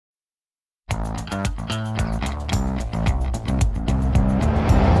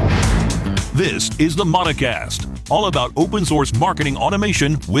This is the Mauticast, all about open source marketing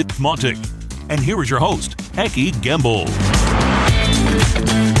automation with Mautic. And here is your host, Eki Gembel.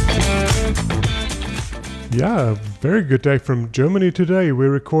 Yeah, very good day from Germany today. We're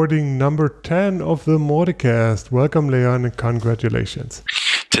recording number 10 of the Mauticast. Welcome, Leon, and congratulations.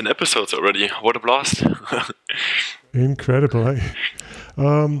 10 episodes already. What a blast. Incredible, eh?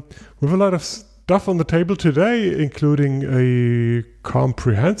 We have a lot of stuff on the table today, including a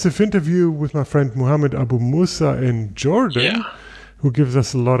comprehensive interview with my friend Mohammed Abu Musa in Jordan, who gives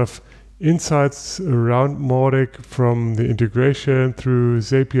us a lot of insights around Mautic, from the integration through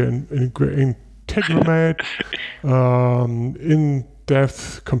Zapier and Integromat,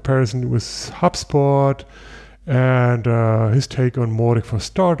 in-depth comparison with HubSpot, and his take on Mautic for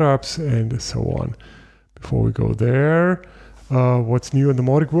startups and so on. Before we go there, what's new in the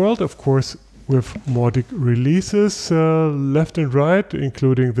Mautic world? Of course, with Mautic releases left and right,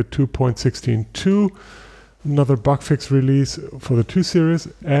 including the 2.16.2, another bug fix release for the 2 series,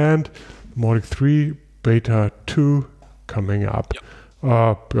 and Mautic 3 Beta 2 coming up.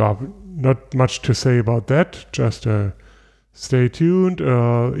 Not much to say about that, just stay tuned.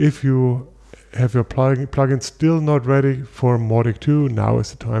 If you have your plugin still not ready for Mautic 2, now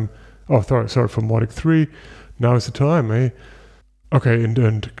is the time. For Mautic 3, now is the time, eh? Okay,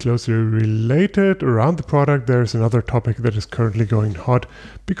 and closely related around the product, there's another topic that is currently going hot,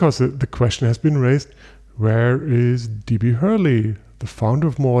 because the question has been raised: where is DB Hurley, the founder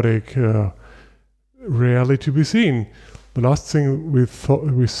of Mautic? Rarely to be seen. The last thing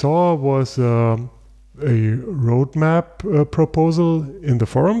we saw was a roadmap proposal in the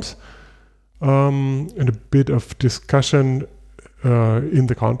forums, and a bit of discussion in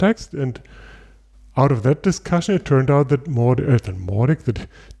the context. And out of that discussion, it turned out that that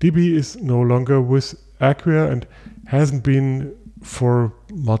DB is no longer with Acquia and hasn't been for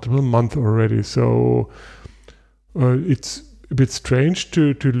multiple months already. So it's a bit strange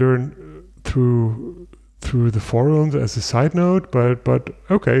to learn through the forums as a side note, but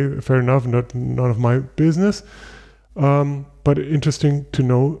okay, fair enough, none of my business, but interesting to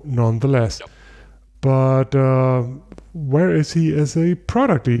know nonetheless. Yep. But where is he as a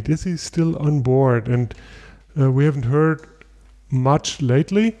product lead? Is he still on board? And we haven't heard much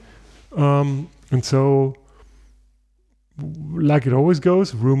lately, and so, like it always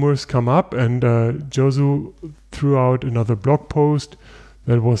goes, rumors come up, and Josu threw out another blog post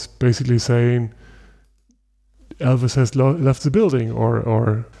that was basically saying Elvis has left the building,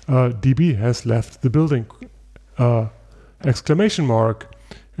 or DB has left the building, exclamation mark.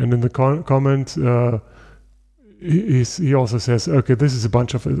 And in the comments, he also says, okay, this is a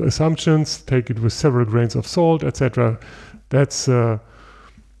bunch of assumptions, take it with several grains of salt, etc. That's a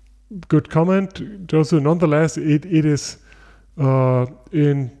good comment, Josu. Nonetheless, it is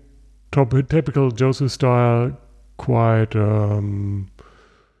in typical Josu style quite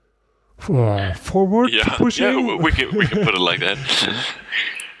forward pushing. Yeah, we can put it like that.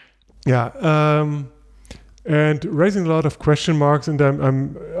 And raising a lot of question marks. And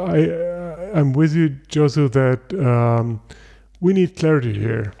I'm with you, Josu, that we need clarity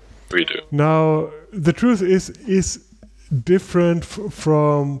here. We do. Now, the truth is different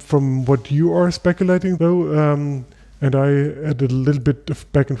from what you are speculating, though. And I had a little bit of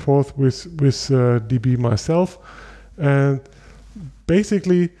back and forth with DB myself, and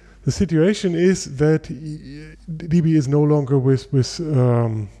basically, the situation is that DB is no longer with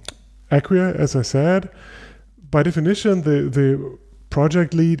Acquia, as I said. By definition, the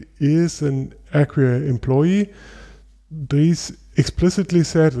project lead is an Acquia employee. These explicitly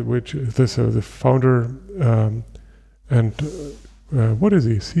said, which the founder and what is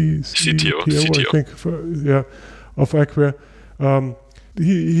he? CTO, I think, of Acquia.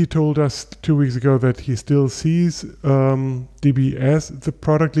 He told us 2 weeks ago that he still sees DB as the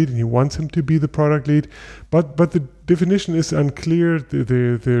product lead, and he wants him to be the product lead. But the definition is unclear.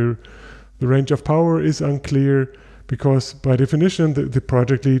 The range of power is unclear, because by definition the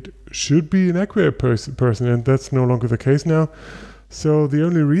project lead should be an Acquia person, and that's no longer the case now. So the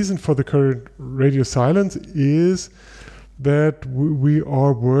only reason for the current radio silence is that we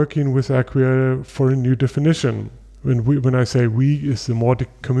are working with Acquia for a new definition. When I say we, is the Mautic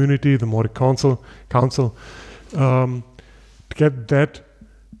community, the Mautic council, to get that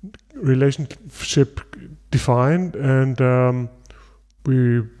relationship defined, and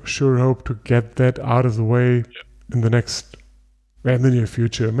we sure hope to get that out of the way in the near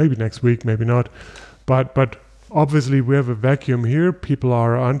future. Maybe next week, maybe not. But obviously we have a vacuum here. People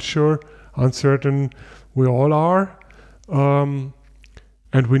are unsure, uncertain. We all are, and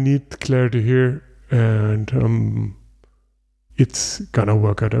we need clarity here. And it's gonna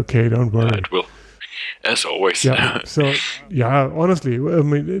work out okay. Don't worry. It will, as always. Yeah. So honestly, I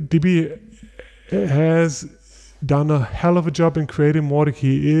mean, DB has done a hell of a job in creating Mautic.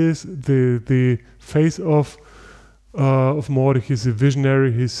 He is the face of Mautic. He's a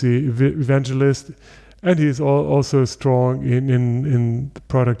visionary. He's the evangelist, and he's also strong in the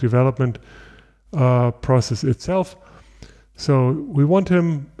product development process itself. So we want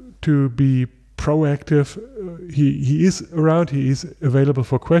him to be proactive. He is around. He is available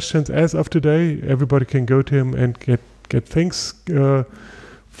for questions as of today. Everybody can go to him and get things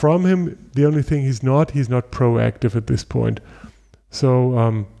from him. The only thing he's not proactive at this point.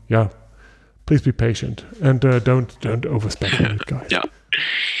 So please be patient and don't overspend, guys.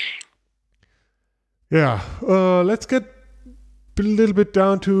 Let's get a little bit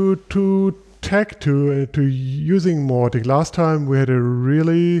down to tech, to using Mautic. Last time we had a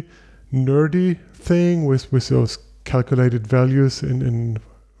really nerdy thing with those calculated values in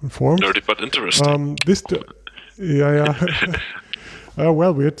forms. Nerdy but interesting.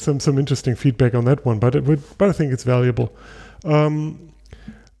 Well, we had some interesting feedback on that one, but I think it's valuable.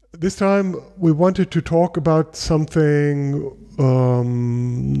 This time we wanted to talk about something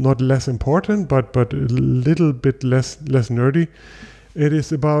not less important, but a little bit less nerdy. It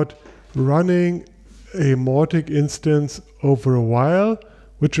is about running a Mautic instance over a while,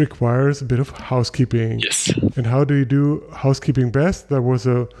 which requires a bit of housekeeping. Yes. And how do you do housekeeping best? There was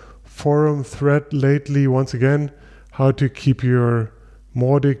a forum thread lately, once again, how to keep your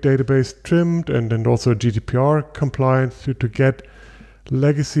Mautic database trimmed and also GDPR compliant to get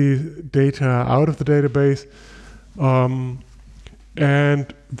legacy data out of the database.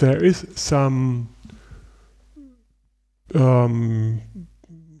 And there is some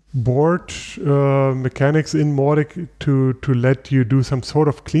board mechanics in Mautic to let you do some sort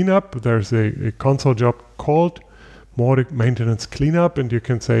of cleanup. There's a console job called Mautic maintenance cleanup, and you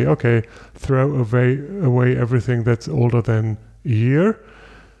can say, okay, throw away everything that's older than a year,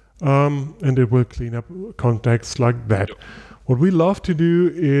 and it will clean up contacts like that. Yep. What we love to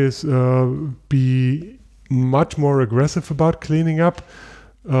do is be much more aggressive about cleaning up,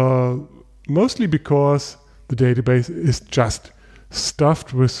 mostly because the database is just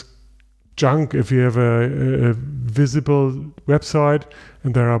stuffed with junk. If you have a visible website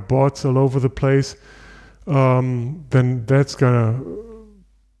and there are bots all over the place, then that's gonna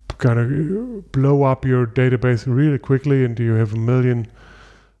blow up your database really quickly, and you have a million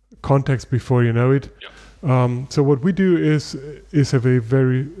contacts before you know it. Yeah. So what we do is have a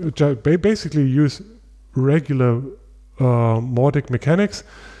very basically use regular Mautic mechanics,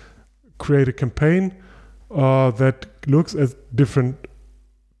 create a campaign that looks at different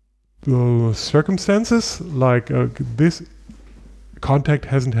circumstances, like this contact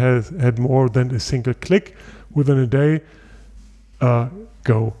hasn't had more than a single click within a day,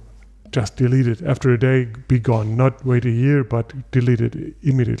 go. Just delete it. After a day, be gone. Not wait a year, but delete it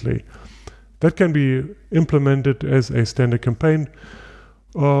immediately. That can be implemented as a standard campaign.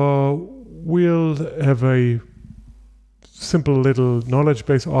 We'll have a simple little knowledge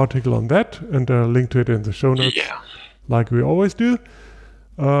base article on that, and a link to it in the show notes, like we always do.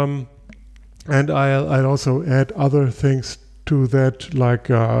 And I'll also add other things to that, like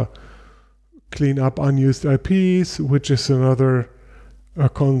clean up unused IPs, which is another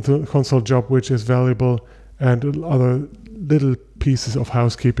console job which is valuable, and other little pieces of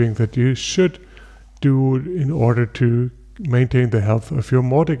housekeeping that you should do in order to maintain the health of your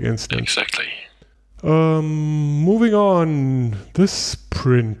Mautic instance. Exactly. Moving on, the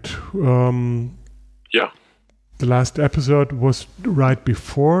sprint. The last episode was right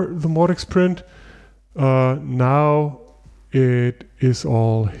before the Mautic sprint. Now it is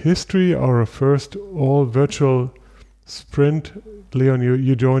all history, our first all virtual sprint. Leon,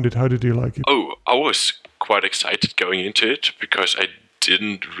 you joined it. How did you like it? Oh, I was quite excited going into it because I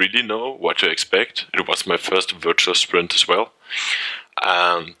didn't really know what to expect. It was my first virtual sprint as well.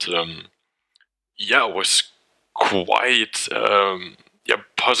 And I was quite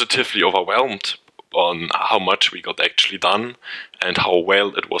positively overwhelmed on how much we got actually done and how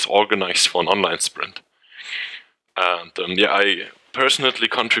well it was organized for an online sprint. And I personally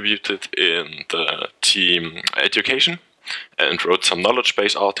contributed in the team education and wrote some knowledge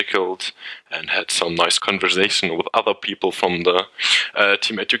base articles and had some nice conversation with other people from the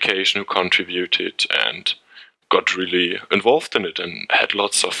team education who contributed and got really involved in it and had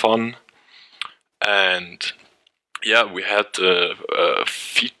lots of fun. And we had a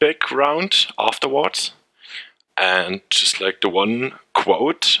feedback round afterwards, and just like the one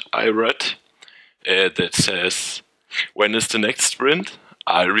quote I read that says, "When is the next sprint?"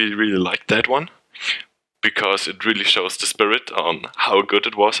 I really, really liked that one. because it really shows the spirit on how good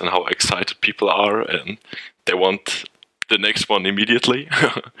it was and how excited people are, and they want the next one immediately.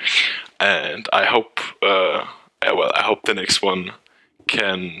 And I hope, I hope the next one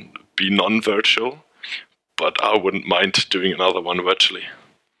can be non-virtual, but I wouldn't mind doing another one virtually.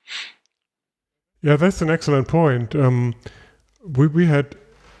 Yeah, that's an excellent point. We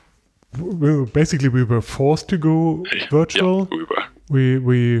were forced to go virtual. Yeah, we were.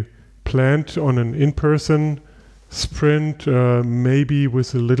 We planned on an in-person sprint, maybe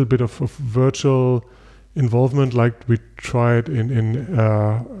with a little bit of virtual involvement, like we tried in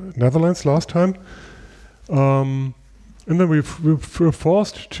Netherlands last time. And then we were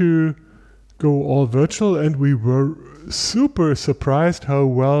forced to go all virtual, and we were super surprised how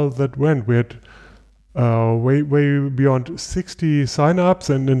well that went. We had way beyond 60 sign-ups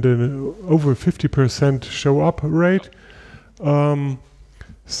and an over 50% show-up rate.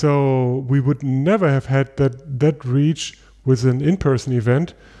 So we would never have had that reach with an in-person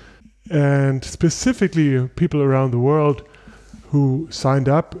event. And specifically people around the world who signed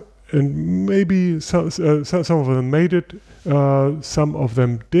up, and maybe some of them made it, some of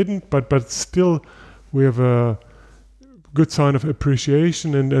them didn't, but still we have a good sign of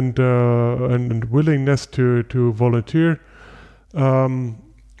appreciation and willingness to volunteer.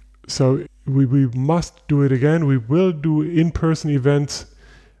 So we must do it again. We will do in-person events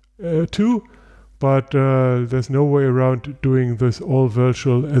too, but there's no way around doing this all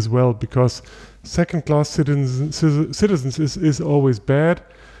virtual as well, because second-class citizens is always bad.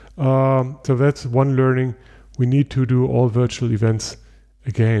 So that's one learning. We need to do all virtual events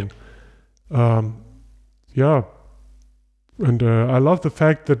again. Yeah. And I love the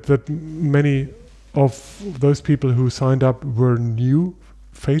fact that many of those people who signed up were new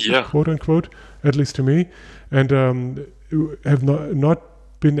faces, quote unquote, at least to me, and have not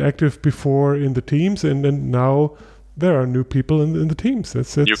been active before in the teams, and now there are new people in the teams.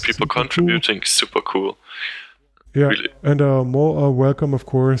 That's new people contributing, cool. Super cool. Yeah, really. And more are welcome, of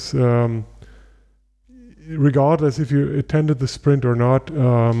course, regardless if you attended the sprint or not.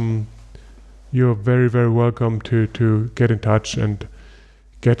 You're very, very welcome to get in touch and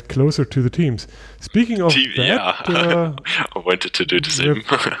get closer to the teams. Speaking of that... I wanted to do the same.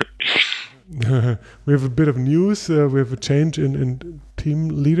 We have a bit of news. We have a change in team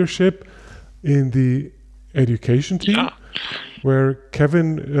leadership in the education team, where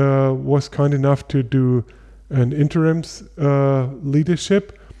Kevin was kind enough to do an interims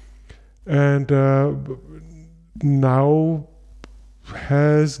leadership, and now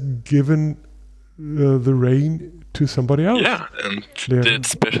has given the reign to somebody else. Yeah, and that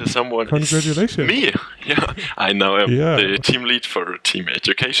special someone Congratulations. Is me. Yeah, I now am the team lead for team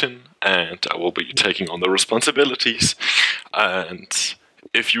education, and I will be taking on the responsibilities. And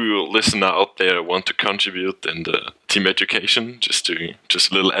if you listener out there want to contribute in the team education, just a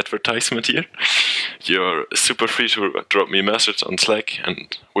little advertisement here, you're super free to drop me a message on Slack,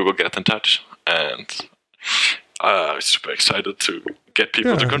 and we will get in touch. And I'm super excited to get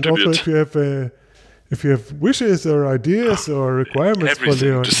people to contribute. And also if you have wishes or ideas or requirements for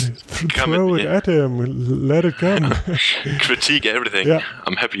Leon, throw it at him, let it come. Critique everything. Yeah.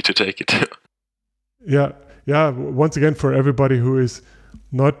 I'm happy to take it. Yeah. Once again, for everybody who is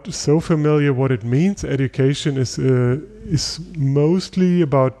not so familiar what it means, education is mostly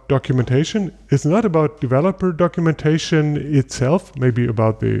about documentation. It's not about developer documentation itself, maybe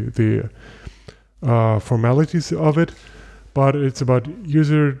about the formalities of it, but it's about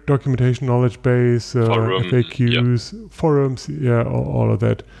user documentation, knowledge base, FAQs, forums, all of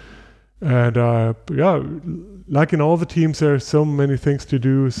that. And like in all the teams, there are so many things to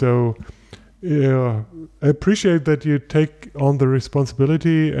do. So I appreciate that you take on the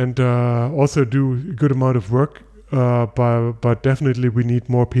responsibility and also do a good amount of work. But definitely we need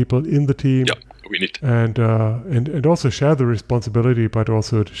more people in the team. Yeah, we need. And also share the responsibility, but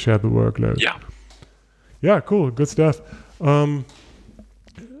also to share the workload. Yeah. Yeah, cool. Good stuff.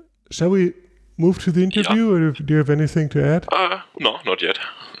 Shall we move to the interview, or do you have anything to add? No, not yet.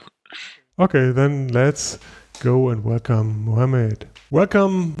 Okay, then let's go and welcome Mohammed.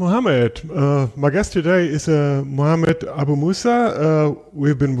 Welcome, Mohammed. My guest today is Mohammed Abu Musa.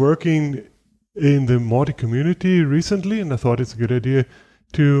 We've been working in the Mautic community recently, and I thought it's a good idea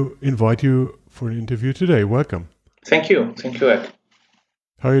to invite you for an interview today. Welcome. Thank you, Ed.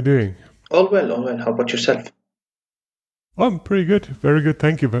 How are you doing? All well. How about yourself? I'm pretty good. Very good.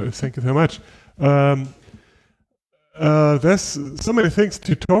 Thank you. Thank you so much. There's so many things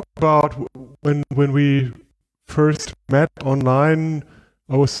to talk about. When we first met online,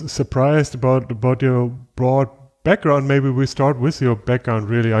 I was surprised about your broad background, maybe we start with your background,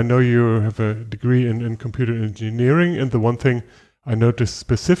 really. I know you have a degree in computer engineering, and the one thing I noticed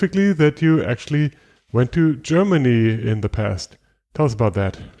specifically that you actually went to Germany in the past. Tell us about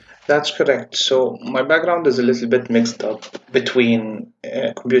that. That's correct. So my background is a little bit mixed up between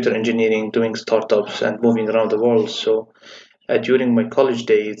computer engineering, doing startups, and moving around the world. So during my college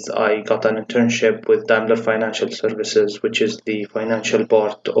days, I got an internship with Daimler Financial Services, which is the financial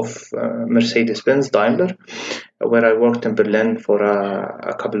part of Mercedes-Benz Daimler, where I worked in Berlin for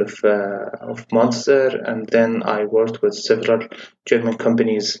a couple of months there, and then I worked with several German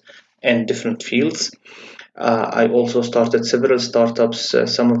companies in different fields. I also started several startups,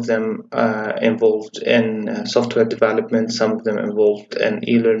 some of them involved in software development, some of them involved in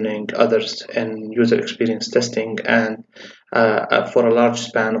e learning, others in user experience testing. And for a large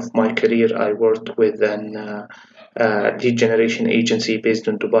span of my career, I worked with an lead generation agency based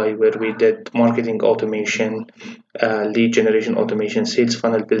in Dubai, where we did marketing automation, lead generation automation, sales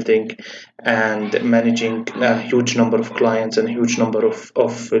funnel building, and managing a huge number of clients and a huge number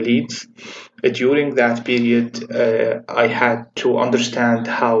of leads. During that period, I had to understand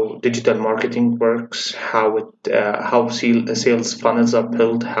how digital marketing works, how sales funnels are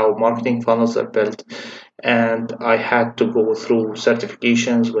built, how marketing funnels are built, and I had to go through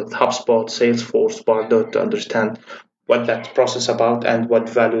certifications with HubSpot, Salesforce, Pardot to understand what that process about and what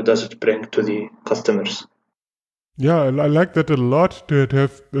value does it bring to the customers. Yeah, I like that a lot, to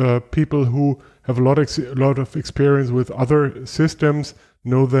have people who have a lot of experience with other systems,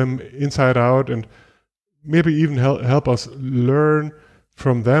 know them inside out, and maybe even help us learn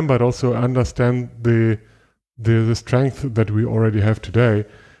from them, but also understand the strength that we already have today.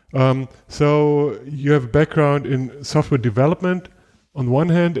 So you have a background in software development on one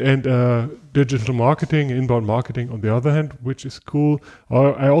hand, and digital marketing, inbound marketing on the other hand, which is cool.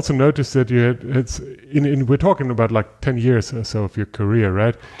 I also noticed that you had we're talking about like 10 years or so of your career,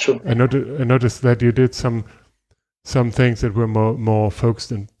 right? Sure. I noticed that you did some things that were more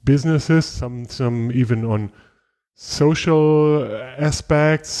focused in businesses, some even on social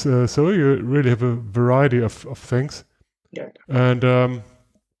aspects. So you really have a variety of things. Yeah. And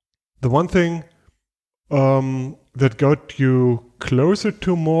the one thing that got you closer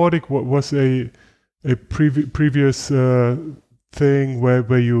to Mautic was a previous thing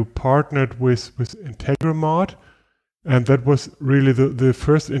where you partnered with Integramod, and that was really the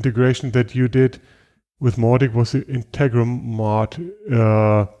first integration that you did with Mautic was Integramod,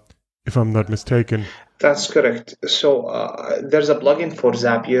 if I'm not mistaken. That's correct. So there's a plugin for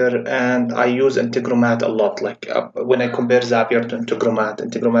Zapier, and I use Integromat a lot. Like when I compare Zapier to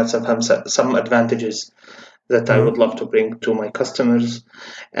Integromat has some advantages that I would love to bring to my customers.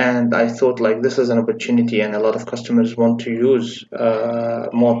 And I thought like this is an opportunity, and a lot of customers want to use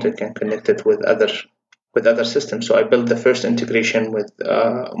Mautic and connect it with other systems. So I built the first integration with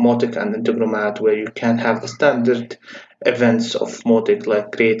Mautic and Integromat, where you can have the standard events of Mautic,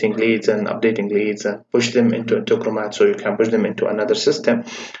 like creating leads and updating leads, and push them into Integromat, so you can push them into another system.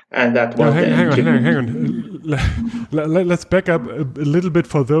 And that was hang on. Let's back up a little bit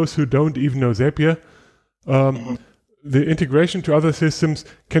for those who don't even know Zapier. The integration to other systems,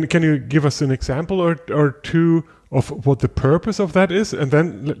 can you give us an example or two of what the purpose of that is, and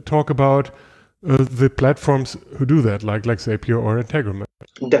then talk about the platforms who do that, like Zapier or Integromat?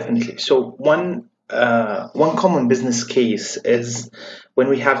 Definitely. So one common business case is when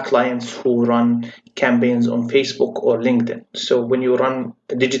we have clients who run campaigns on Facebook or LinkedIn. So when you run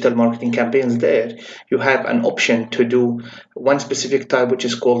digital marketing campaigns there, you have an option to do one specific type, which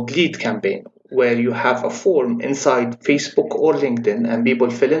is called lead campaign, where you have a form inside Facebook or LinkedIn, and people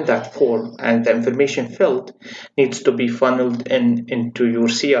fill in that form, and the information filled needs to be funneled into your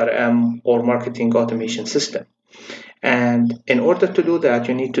CRM or marketing automation system. And in order to do that,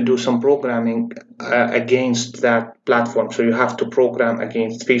 you need to do some programming against that platform. So you have to program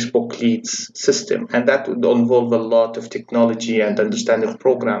against Facebook leads system, and that would involve a lot of technology and understanding of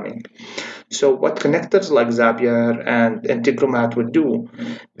programming. So what connectors like Zapier and Integromat would do,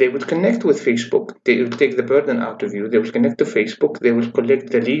 they would connect with Facebook. They will take the burden out of you. They will connect to Facebook. They will collect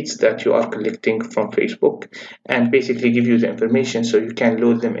the leads that you are collecting from Facebook and basically give you the information so you can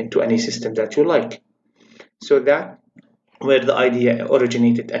load them into any system that you like. So that where the idea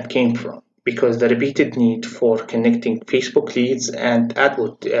originated and came from, because the repeated need for connecting Facebook leads and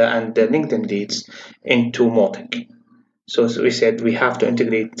LinkedIn leads into Mautic. So we said we have to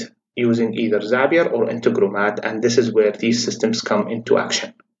integrate using either Zapier or Integromat, and this is where these systems come into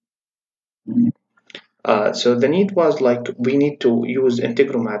action. So the need was like we need to use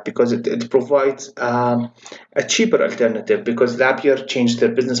Integromat because it provides a cheaper alternative because Zapier changed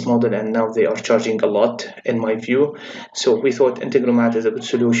their business model and now they are charging a lot in my view. So we thought Integromat is a good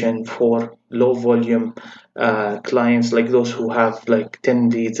solution for low volume clients like those who have like 10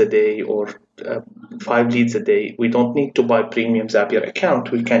 leads a day or 5 leads a day. We don't need to buy premium Zapier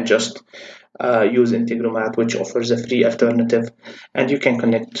account. We can just use Integromat, which offers a free alternative, and you can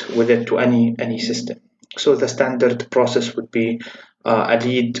connect with it to any system. So the standard process would be a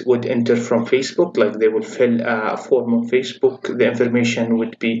lead would enter from Facebook, like they will fill a form on Facebook. The information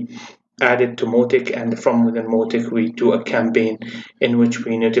would be added to Mautic, and from within Mautic, we do a campaign in which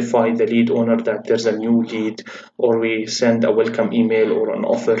we notify the lead owner that there's a new lead, or we send a welcome email or an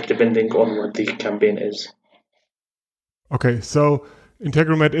offer, depending on what the campaign is. Okay, so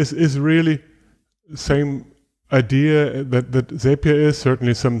Integromat is really the same idea that Zapier is.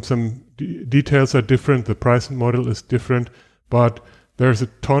 Certainly some details are different, the price model is different, but there's a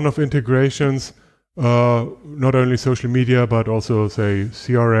ton of integrations, not only social media, but also, say,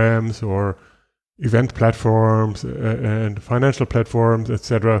 CRMs or event platforms and financial platforms,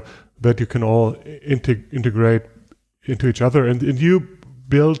 etc., that you can all integrate into each other. And you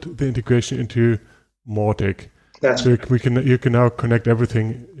built the integration into Mautic. That's so you can now connect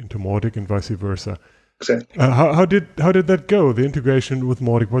everything into Mautic and vice versa. exactly. How did that go? The integration with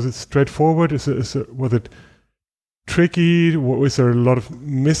Mautic, was it straightforward? Was it tricky? Was there a lot of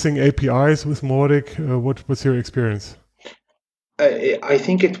missing APIs with Mautic? What was your experience? I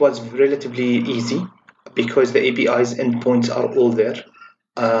think it was relatively easy because the API's endpoints are all there.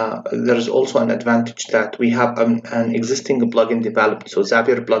 There's also an advantage that we have an existing plugin developed. So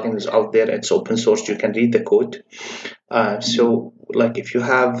Zapier plugin is out there. It's open source. You can read the code. So like if you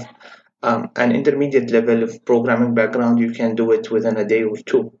have an intermediate level of programming background, you can do it within a day or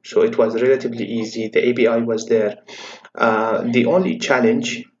two. So it was relatively easy. The API was there. The only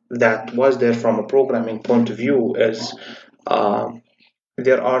challenge that was there from a programming point of view is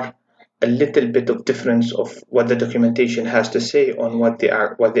there are a little bit of difference of what the documentation has to say on what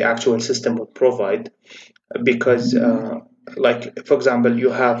the actual system would provide, because like for example you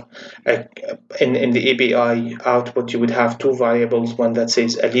have in the API output you would have two variables, one that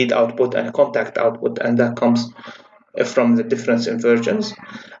says a lead output and a contact output, and that comes from the difference in versions,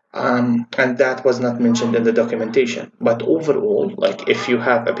 and that was not mentioned in the documentation. But overall, like if you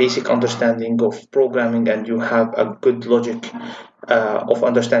have a basic understanding of programming and you have a good logic of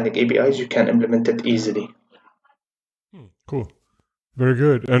understanding APIs, you can implement it easily. Cool, very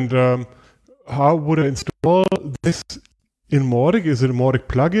good. And how would I install this in Mautic? Is it a Mautic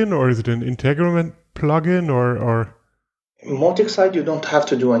plugin or is it an Integromat plugin or? Mautic side, you don't have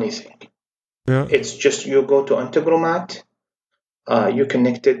to do anything. Yeah. It's just you go to Integromat, you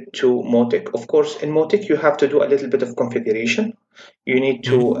connect it to Mautic. Of course, in Mautic, you have to do a little bit of configuration. You need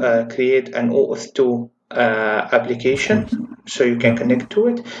to create an OAuth2 application so you can connect to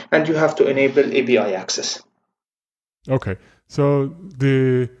it, and you have to enable API access. Okay, so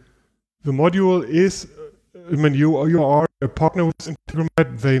the module is, I mean, you are a partner with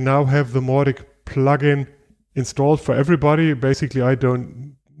Integromat. They now have the Mautic plugin installed for everybody. Basically, I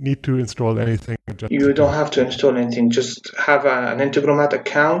don't need to install anything. You don't have to install anything. Just have an Integromat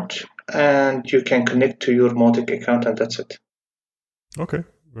account, and you can connect to your Mautic account, and that's it. Okay,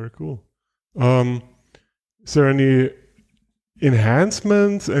 very cool. Is there any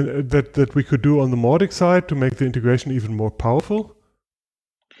enhancements that we could do on the Mautic side to make the integration even more powerful?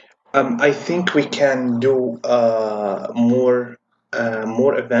 I think we can do more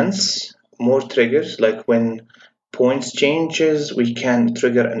events, more triggers. Like when points changes, we can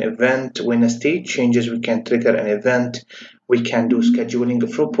trigger an event. When a state changes, we can trigger an event. We can do scheduling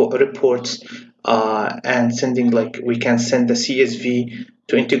of reports and sending. Like we can send the CSV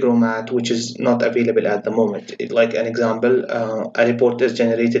to Integromat, which is not available at the moment. Like an example, a report is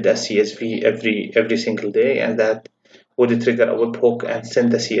generated as CSV every single day, and that would trigger a webhook and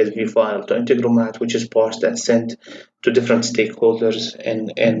send the CSV file to Integromat, which is parsed and sent to different stakeholders in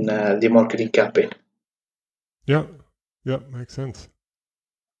the marketing campaign. Yeah, makes sense.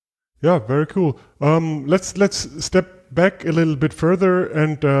 Yeah, very cool. Let's step back a little bit further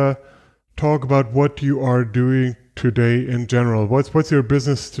and talk about what you are doing today in general. What's your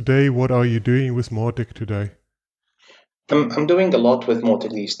business today? What are you doing with Mautic today? I'm doing a lot with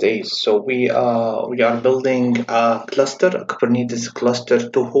Mautic these days. So we are building a cluster, a Kubernetes cluster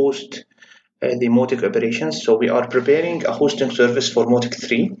to host the Mautic operations. So we are preparing a hosting service for Mautic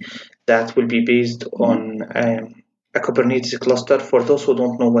 3 that will be based on a Kubernetes cluster. For those who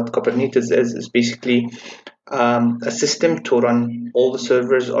don't know what Kubernetes is, it's basically a system to run all the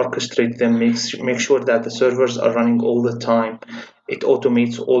servers, orchestrate them, make sure that the servers are running all the time. It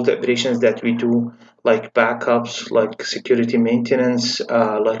automates all the operations that we do, like backups, like security maintenance,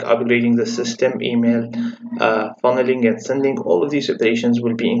 like upgrading the system, email, funneling and sending. All of these operations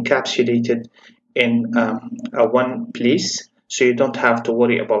will be encapsulated in a one place. So you don't have to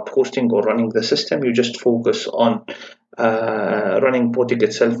worry about hosting or running the system. You just focus on running Mautic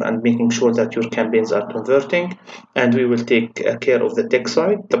itself and making sure that your campaigns are converting. And we will take care of the tech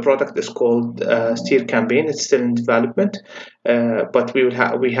side. The product is called Steer Campaign. It's still in development, but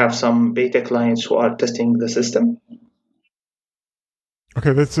we have some beta clients who are testing the system.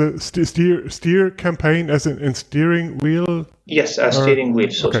 Okay, that's a steer campaign as in steering wheel. Yes, a steering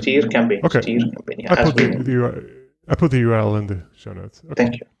wheel. So okay. Steer Campaign. Okay. Steer Campaign. Yeah, I put the URL in the show notes. Okay.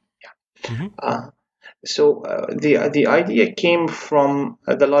 Thank you. Yeah. Mm-hmm. So the idea came from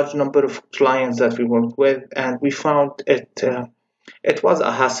the large number of clients that we worked with, and we found it was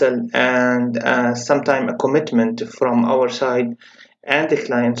a hassle and sometimes a commitment from our side and the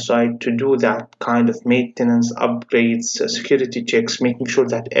client side to do that kind of maintenance, upgrades, security checks, making sure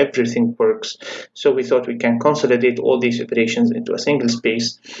that everything works. So we thought we can consolidate all these operations into a single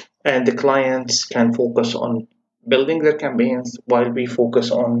space, and the clients can focus on building their campaigns while we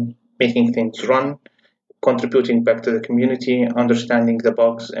focus on making things run, contributing back to the community, understanding the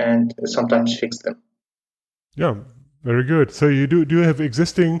bugs, and sometimes fix them. Yeah, very good. So you do have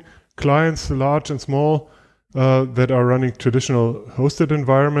existing clients, large and small, that are running traditional hosted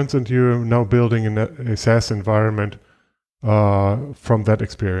environments, and you're now building a SaaS environment from that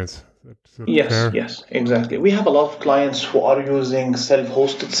experience. Yes, exactly. We have a lot of clients who are using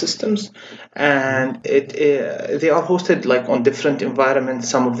self-hosted systems, and they are hosted like on different environments.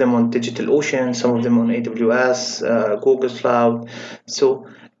 Some of them on DigitalOcean, some of them on AWS, Google Cloud. So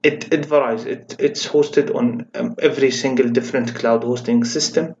it varies. It's hosted on every single different cloud hosting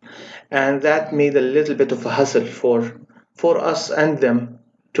system, and that made a little bit of a hassle for us and them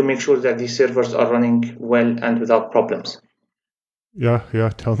to make sure that these servers are running well and without problems. Yeah.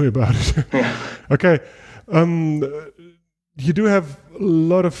 Tell me about it. Yeah. Okay. You do have a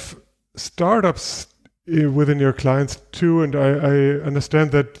lot of startups within your clients too, and I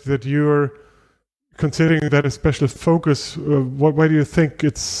understand that you're considering that a special focus. Why do you think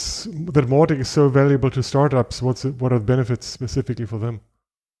that Mautic is so valuable to startups? What are the benefits specifically for them?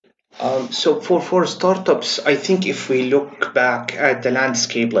 So for startups, I think if we look back at the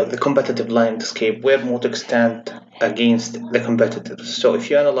landscape, like the competitive landscape, where Mautic stand against the competitors. So if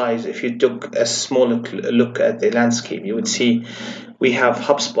you took a small look at the landscape, you would see we have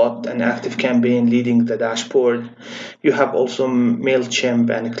HubSpot and ActiveCampaign leading the dashboard. You have also MailChimp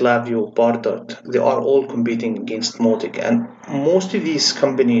and Klaviyo, Pardot. They are all competing against Mautic, and most of these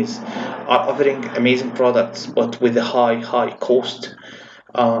companies are offering amazing products, but with a high cost.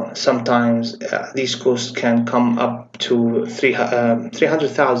 Sometimes these costs can come up to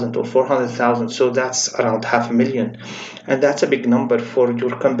 300,000 or 400,000, so that's around $500,000, and that's a big number for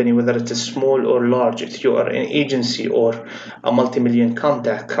your company, whether it is small or large, if you are an agency or a multi-million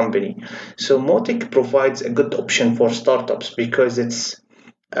contact company. So Mautic provides a good option for startups because it's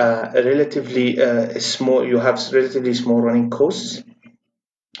relatively small. You have relatively small running costs,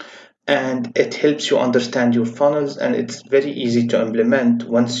 and it helps you understand your funnels, and it's very easy to implement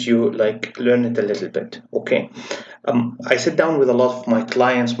once you learn it a little bit. Okay. I sit down with a lot of my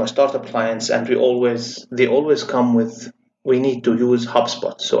clients, my startup clients, and they always come with, we need to use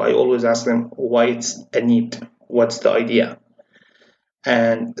HubSpot. So I always ask them why it's a need, what's the idea,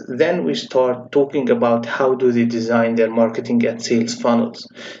 and then we start talking about how do they design their marketing and sales funnels.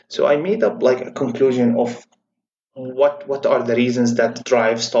 So I made up a conclusion of what are the reasons that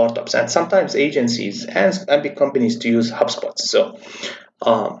drive startups and sometimes agencies and big companies to use HubSpot. So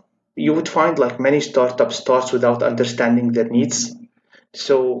you would find many startups starts without understanding their needs.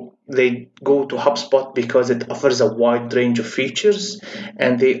 So they go to HubSpot because it offers a wide range of features,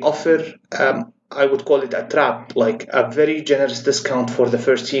 and they offer, I would call it a trap, like a very generous discount for the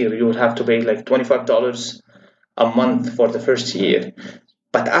first year. You would have to pay $25 a month for the first year.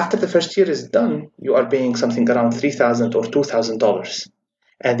 But after the first year is done, you are paying something around $3,000 or $2,000,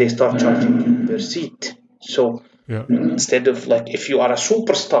 and they start charging you per seat. So instead of if you are a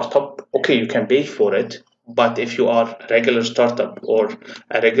super startup, okay, you can pay for it. But if you are a regular startup or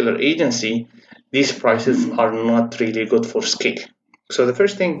a regular agency, these prices are not really good for scale. So the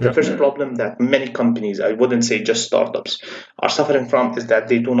first problem that many companies, I wouldn't say just startups, are suffering from is that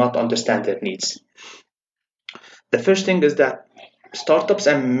they do not understand their needs. The first thing is that startups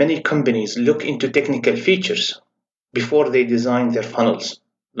and many companies look into technical features before they design their funnels.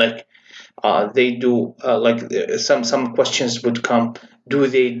 They do some questions would come. Do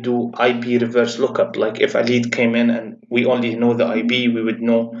they do IB reverse lookup? Like if a lead came in and we only know the IB, we would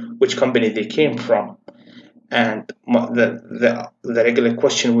know which company they came from. And the regular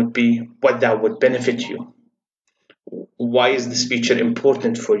question would be what that would benefit you. Why is this feature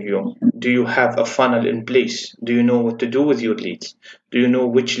important for you? Do you have a funnel in place? Do you know what to do with your leads? Do you know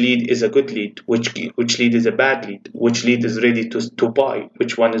which lead is a good lead? Which lead is a bad lead? Which lead is ready to buy?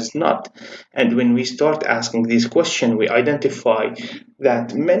 Which one is not? And when we start asking these questions, we identify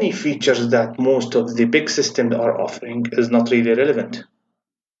that many features that most of the big systems are offering is not really relevant.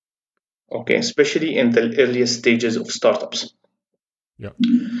 Okay, especially in the earliest stages of startups. Yeah.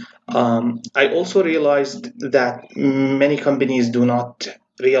 I also realized that many companies do not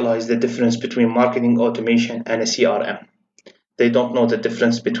realize the difference between marketing automation and a CRM. They don't know the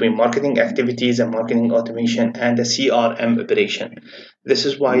difference between marketing activities and marketing automation and a CRM operation. This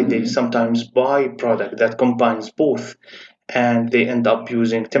is why they sometimes buy a product that combines both, and they end up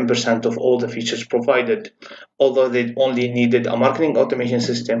using 10% of all the features provided, although they only needed a marketing automation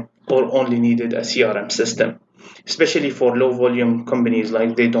system or only needed a CRM system, especially for low volume companies,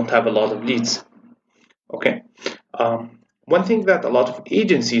 like they don't have a lot of leads. Okay. One thing that a lot of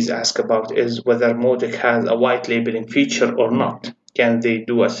agencies ask about is whether Mautic has a white labeling feature or not. Can they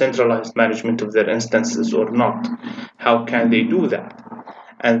do a centralized management of their instances or not? How can they do that?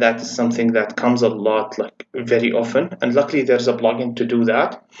 And that is something that comes a lot, like very often. And luckily, there's a plugin to do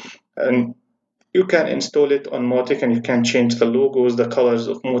that. And you can install it on Mautic, and you can change the logos, the colors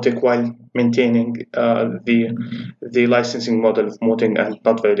of Mautic while maintaining the licensing model of Mautic and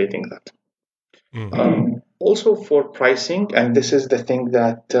not violating that. Also for pricing, and this is the thing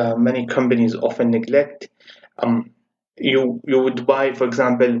that many companies often neglect, you would buy, for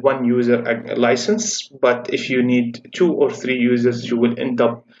example, one user a license, but if you need 2 or 3 users, you will end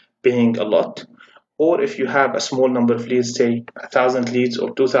up paying a lot. Or if you have a small number of leads, say 1,000 leads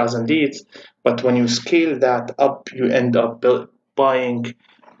or 2,000 leads, but when you scale that up, you end up buying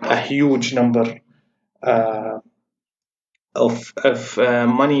a huge number of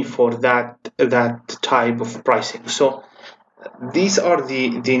money for that type of pricing. So these are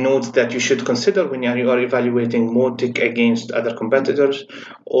the nodes that you should consider when you are evaluating Mautic against other competitors,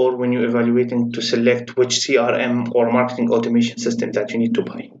 or when you're evaluating to select which CRM or marketing automation system that you need to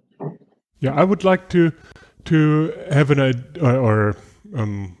buy. Yeah, I would like to have an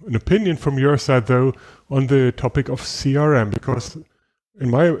opinion from your side though on the topic of CRM, because in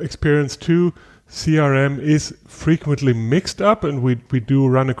my experience too, CRM is frequently mixed up, and we do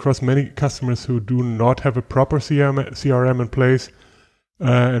run across many customers who do not have a proper CRM in place,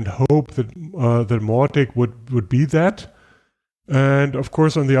 and hope that Mautic would be that. And of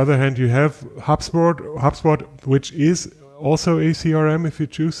course, on the other hand, you have HubSpot, which is also a CRM if you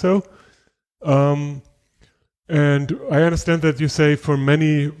choose so. And I understand that you say for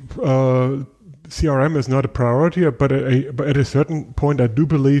many CRM is not a priority, but at a certain point, I do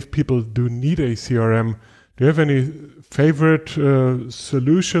believe people do need a CRM. Do you have any favorite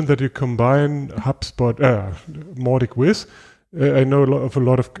solution that you combine HubSpot, Mautic with? I know a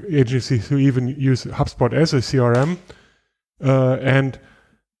lot of agencies who even use HubSpot as a CRM, and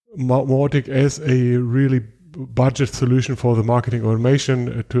Mautic as a really budget solution for the marketing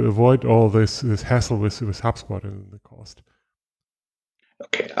automation to avoid all this hassle with HubSpot and the cost.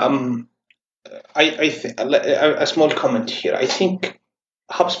 Okay. A small comment here. I think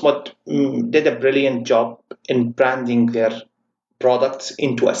HubSpot did a brilliant job in branding their products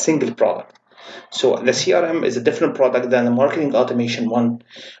into a single product. So the CRM is a different product than the marketing automation one,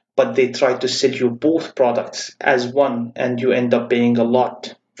 but they try to sell you both products as one, and you end up paying a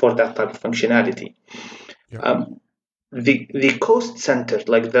lot for that type of functionality. Yeah. The cost center,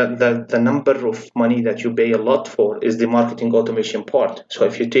 like the number of money that you pay a lot for, is the marketing automation part. So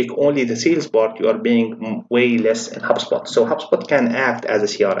if you take only the sales part, you are paying way less in HubSpot. So HubSpot can act as a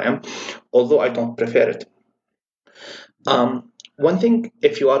CRM, although I don't prefer it. One thing,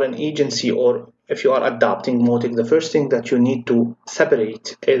 if you are an agency or if you are adopting Mautic, the first thing that you need to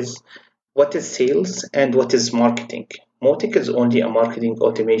separate is what is sales and what is marketing. Mautic is only a marketing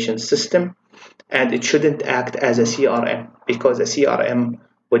automation system, and it shouldn't act as a CRM, because a CRM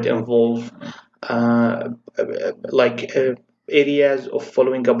would involve areas of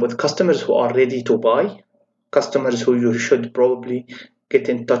following up with customers who are ready to buy, customers who you should probably get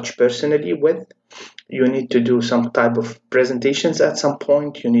in touch personally with. You need to do some type of presentations at some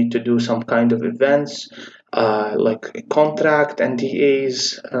point. You need to do some kind of events, like contract,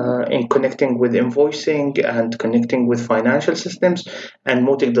 NDAs, in connecting with invoicing and connecting with financial systems. And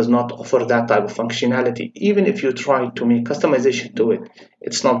Mautic does not offer that type of functionality. Even if you try to make customization to it,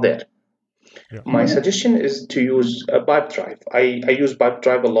 it's not there. My suggestion is to use a Pipedrive. I use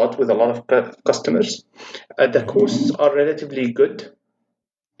Pipedrive a lot with a lot of customers. The costs are relatively good,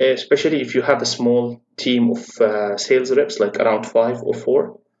 especially if you have a small team of sales reps, like around 5 or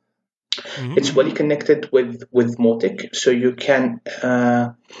 4. It's well connected with Mautic, so you can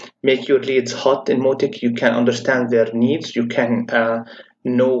make your leads hot in Mautic. You can understand their needs. You can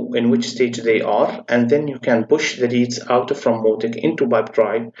know in which stage they are, and then you can push the leads out from Mautic into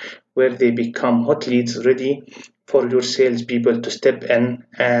Pipedrive, where they become hot leads ready for your salespeople to step in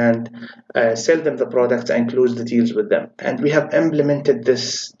and sell them the products and close the deals with them. And we have implemented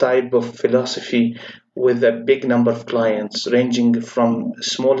this type of philosophy with a big number of clients, ranging from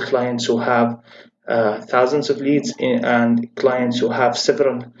small clients who have thousands of leads and clients who have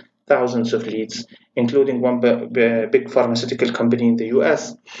several thousands of leads, including one big pharmaceutical company in the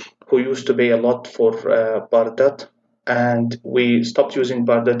US who used to pay a lot for Bardot, and we stopped using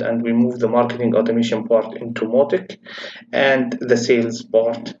Bardot and we moved the marketing automation part into Mautic, and the sales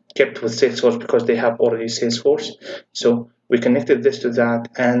part kept with Salesforce because they have already Salesforce. So we connected this to that,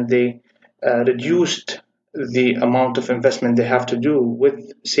 and they reduced the amount of investment they have to do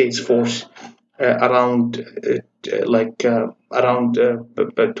with Salesforce around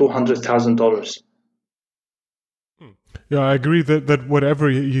 $200,000. Yeah, I agree that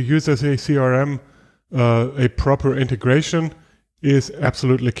whatever you use as a CRM, a proper integration is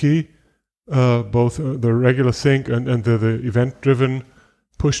absolutely key. Both the regular sync and the event-driven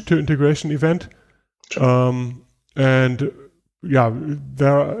push to integration event. And yeah,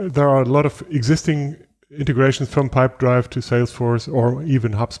 there are a lot of existing integrations from Pipedrive to Salesforce or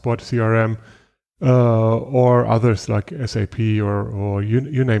even HubSpot CRM or others like SAP or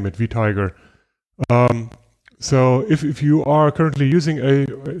you name it, vTiger. So if you are currently using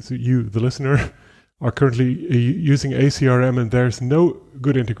you, the listener, are currently using a CRM and there's no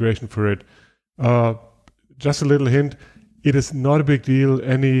good integration for it, just a little hint, it is not a big deal.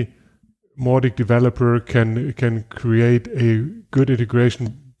 Any Mautic developer can create a good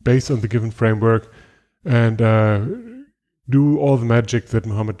integration based on the given framework and do all the magic that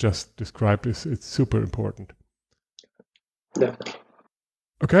Mohammed just described. It's super important. Definitely.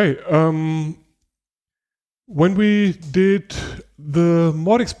 Okay. When we did the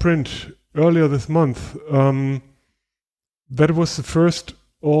Mautic sprint earlier this month, that was the first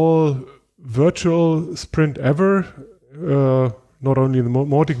all virtual sprint ever. Not only in the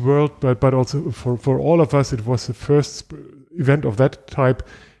Mautic world, but also for all of us, it was the first event of that type.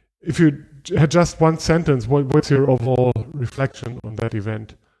 If you had just one sentence, what's your overall reflection on that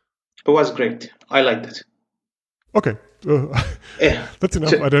event? It was great. I liked it. Okay. That's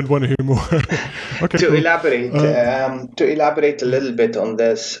enough. I don't want to hear more. Okay. To elaborate a little bit on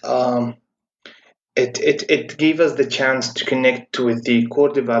this, it gave us the chance to connect with the core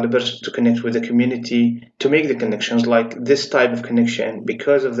developers, to connect with the community, to make the connections like this type of connection.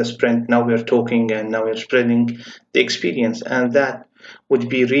 Because of the sprint, now we're talking and now we're spreading the experience, and that would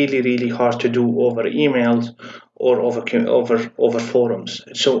be really, really hard to do over emails or over forums.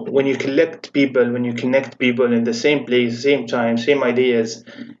 So when you connect people in the same place, same time, same ideas,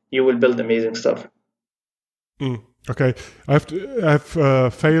 you will build amazing stuff. Okay, I've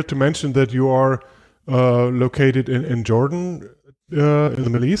failed to mention that you are located in Jordan, in the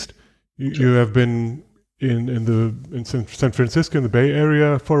Middle East. You have been in San Francisco in the Bay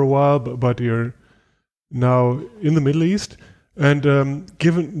Area for a while, but you're now in the Middle East. And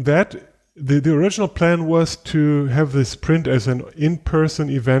given that, the original plan was to have this sprint as an in-person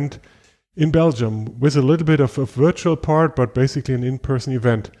event in Belgium with a little bit of a virtual part, but basically an in-person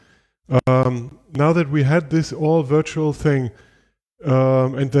event. Now that we had this all virtual thing,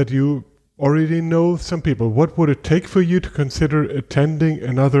 and that you already know some people, what would it take for you to consider attending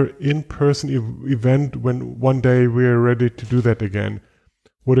another in-person event when one day we are ready to do that again?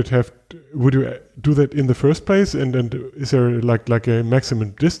 Would you do that in the first place? And is there like a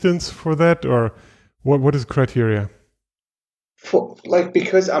maximum distance for that, or what is the criteria?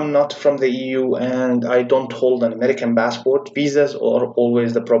 Because I'm not from the EU and I don't hold an American passport, visas are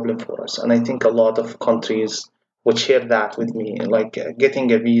always the problem for us. And I think a lot of countries would share that with me. Like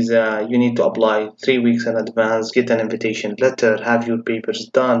getting a visa, you need to apply 3 weeks in advance, get an invitation letter, have your papers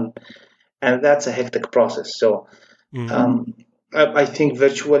done, and that's a hectic process. So I think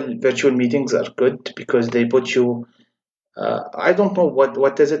virtual meetings are good because they put you. I don't know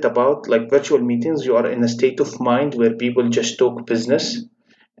what is it about, like virtual meetings. You are in a state of mind where people just talk business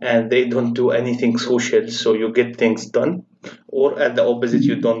and they don't do anything social, so you get things done, or at the opposite,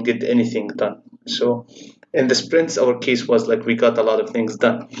 you don't get anything done. So in the sprints, our case was like we got a lot of things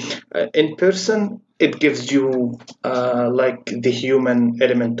done. In person, it gives you like the human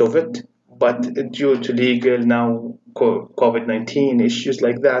element of it, but due to legal now COVID-19 issues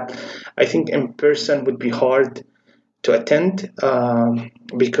like that, I think in person would be hard to attend,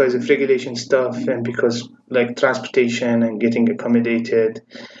 because of regulation stuff and because like transportation and getting accommodated,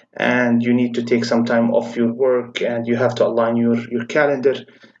 and you need to take some time off your work and you have to align your calendar.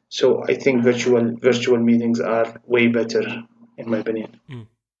 So I think virtual meetings are way better in my opinion.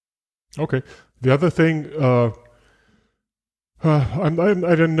 Okay. The other thing,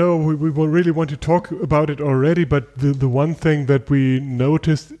 I don't know, we will really want to talk about it already, but the one thing that we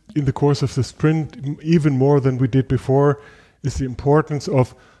noticed in the course of the sprint, even more than we did before, is the importance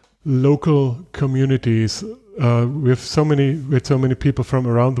of local communities. We had so many people from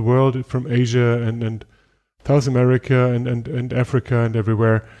around the world, from Asia and South America and Africa and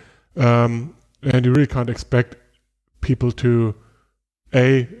everywhere. And you really can't expect people to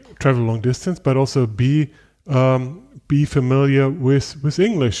travel long distance, but also be familiar with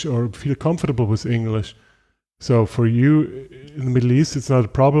English or feel comfortable with English. So for you in the Middle East, it's not a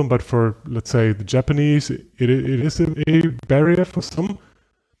problem, but for, let's say, the Japanese, it is a barrier for some.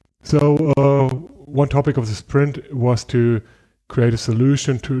 So one topic of the sprint was to create a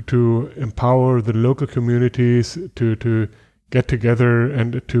solution to empower the local communities to get together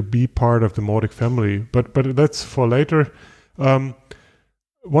and to be part of the Mautic family. But that's for later.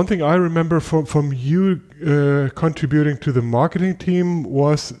 One thing I remember from you contributing to the marketing team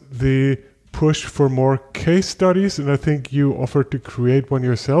was the push for more case studies, and I think you offered to create one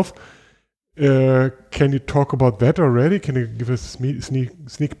yourself. Can you talk about that already? Can you give us a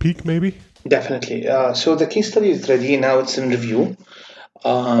sneak peek, maybe? Definitely. So the case study is ready now. It's in review.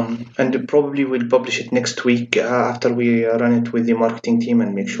 And probably we'll publish it next week after we run it with the marketing team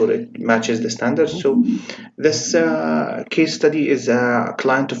and make sure it matches the standards. So this case study is a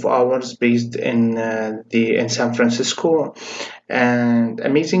client of ours based in San Francisco, and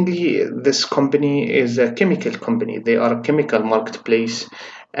amazingly, this company is a chemical company. They are a chemical marketplace,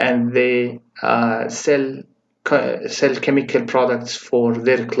 and they sell chemical products for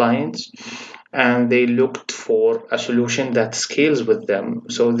their clients, and they looked for a solution that scales with them.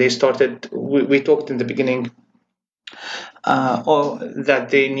 So they started, we talked in the beginning or that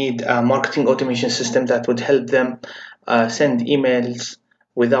they need a marketing automation system that would help them send emails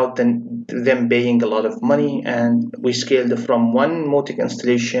without them paying a lot of money. And we scaled from one Mautic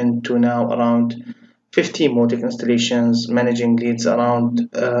installation to now around 50 Mautic installations, managing leads around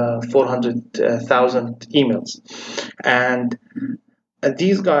 400,000 emails. And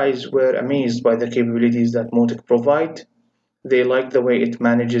these guys were amazed by the capabilities that Mautic provide. They like the way it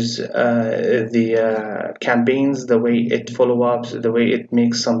manages the campaigns, the way it follow ups, the way it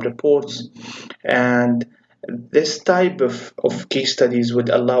makes some reports. And this type of case studies would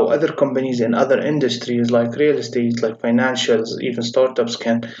allow other companies in other industries like real estate, like financials, even startups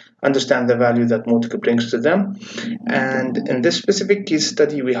can understand the value that Mautic brings to them. And in this specific case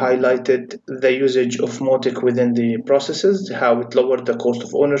study, we highlighted the usage of Mautic within the processes, how it lowered the cost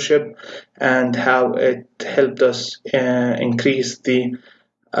of ownership, and how it helped us increase the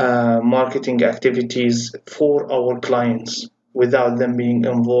marketing activities for our clients without them being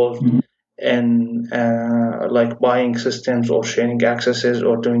involved in like buying systems or sharing accesses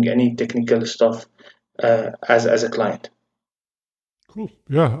or doing any technical stuff as a client. Cool.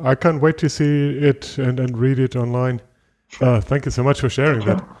 Yeah, I can't wait to see it and read it online. Thank you so much for sharing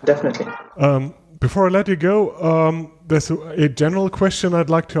that. Definitely. Before I let you go, there's a general question I'd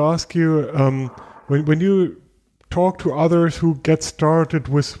like to ask you. When you talk to others who get started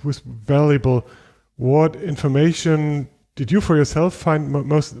with Valuable, what information did you for yourself find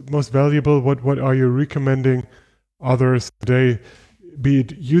most valuable? What are you recommending others today, be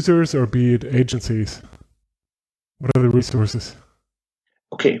it users or be it agencies? What are the resources?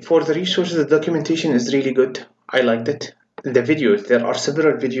 Okay, for the resources, the documentation is really good. I liked it. The videos, there are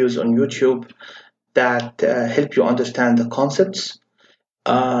several videos on YouTube that help you understand the concepts.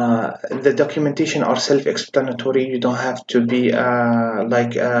 The documentation are self-explanatory. You don't have to be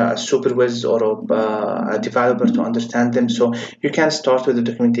like a super whiz or a developer to understand them. So you can start with the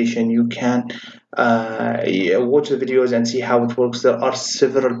documentation. You can watch the videos and see how it works. There are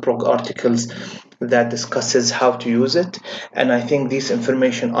several blog articles that discusses how to use it, and I think these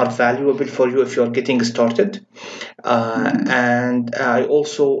information are valuable for you if you're getting started. And I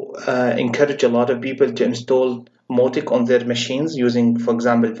also encourage a lot of people to install Mautic on their machines using, for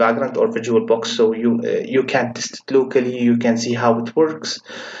example, Vagrant or VisualBox. So you can test it locally. You can see how it works.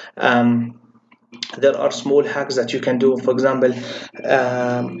 there are small hacks that you can do. For example,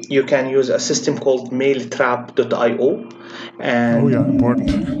 you can use a system called mailtrap.io, Oh yeah, and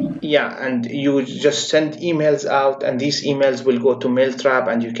important. yeah, and you just send emails out, and these emails will go to Mailtrap,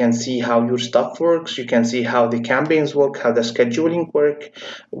 and you can see how your stuff works. You can see how the campaigns work, how the scheduling work,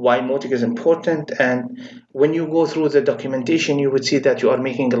 why Mautic is important. And when you go through the documentation, you would see that you are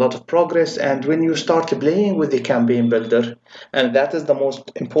making a lot of progress. And when you start playing with the campaign builder, and that is the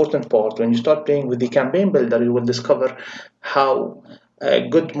most important part, when you start playing with the campaign builder, you will discover how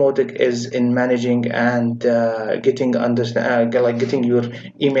good Mautic is in managing and getting your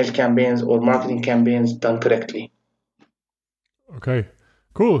email campaigns or marketing campaigns done correctly. Okay,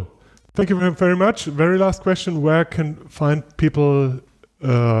 cool. Thank you very much. Very last question: where can find people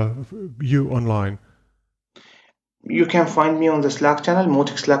you online? You can find me on the Slack channel,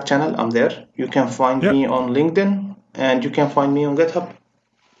 Mautic Slack channel. I'm there. You can find me on LinkedIn, and you can find me on GitHub.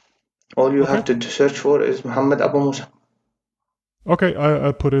 All you have to search for is Mohammed Abu Musa. Okay,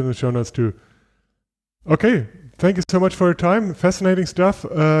 I'll put it in the show notes too. Okay, thank you so much for your time. Fascinating stuff,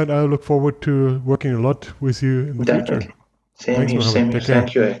 and I look forward to working a lot with you in the future. Thanks, here, same here.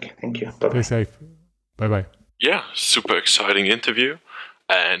 Thank you, Ek. Thank you. Bye-bye. Stay safe. Bye-bye. Yeah, super exciting interview.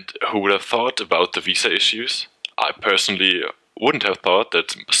 And who would have thought about the visa issues? I personally wouldn't have thought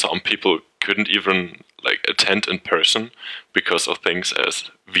that some people couldn't even attend in person because of things as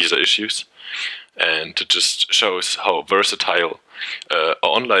visa issues. And it just shows how versatile an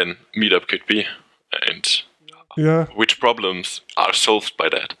online meetup could be, and which problems are solved by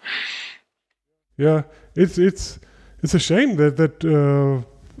that. Yeah, it's a shame that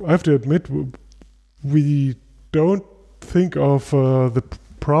I have to admit we don't think of the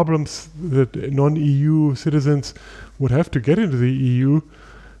problems that non-EU citizens would have to get into the EU,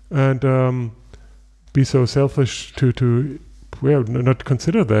 and be so selfish to not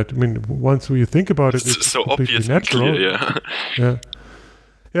consider that. I mean, once we think about it, it's so completely obvious natural. And clear,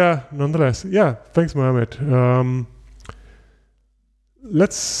 yeah. Nonetheless, thanks, Mohammed.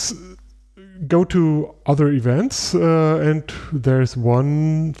 Let's go to other events, and there's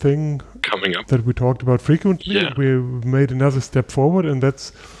one thing coming up that we talked about frequently. Yeah. We made another step forward, and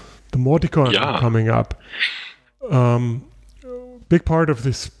that's the Mauticon coming up. Big part of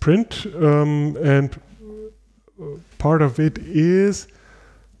this sprint, and part of it is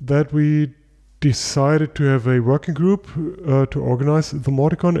that we decided to have a working group to organize the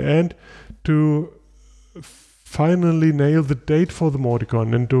Mauticon and to finally nail the date for the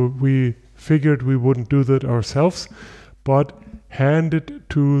Mauticon. And we figured we wouldn't do that ourselves, but hand it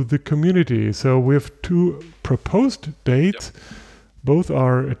to the community. So we have two proposed dates. Yep. Both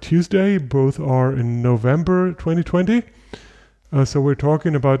are a Tuesday. Both are in November 2020. So we're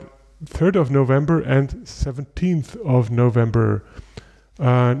talking about 3rd of November and 17th of November.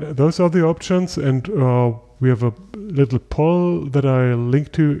 And those are the options. And we have a little poll that I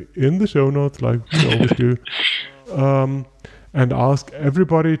link to in the show notes, like we always do. And ask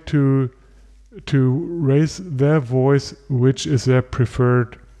everybody to raise their voice, which is their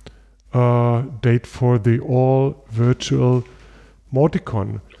preferred date for the all virtual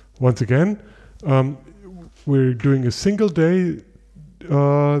Mauticon. Once again, we're doing a single day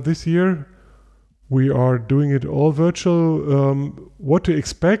this year. We are doing it all virtual. What to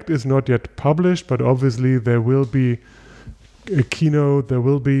expect is not yet published, but obviously there will be a keynote, there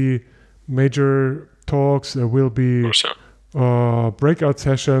will be major talks, there will be breakout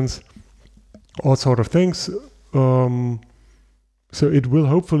sessions, all sort of things. So it will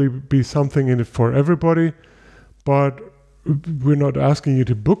hopefully be something in it for everybody, but we're not asking you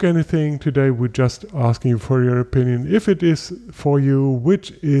to book anything today. We're just asking you for your opinion. If it is for you,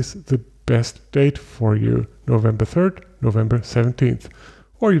 which is the best date for you? November 3rd, November 17th.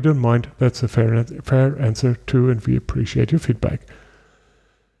 Or you don't mind, that's a fair answer too, and we appreciate your feedback.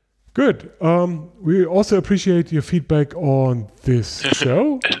 Good. We also appreciate your feedback on this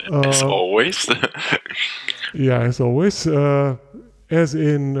show. As always. As always. As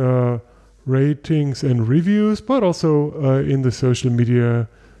in ratings and reviews, but also in the social media.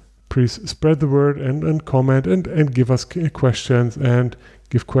 Please spread the word and comment and give us questions and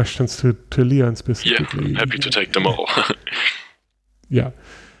give questions to Leon specifically. Yeah, I'm happy to take them all. Yeah.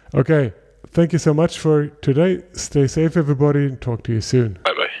 Okay. Thank you so much for today. Stay safe, everybody, and talk to you soon.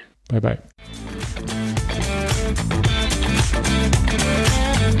 Bye-bye. Bye-bye.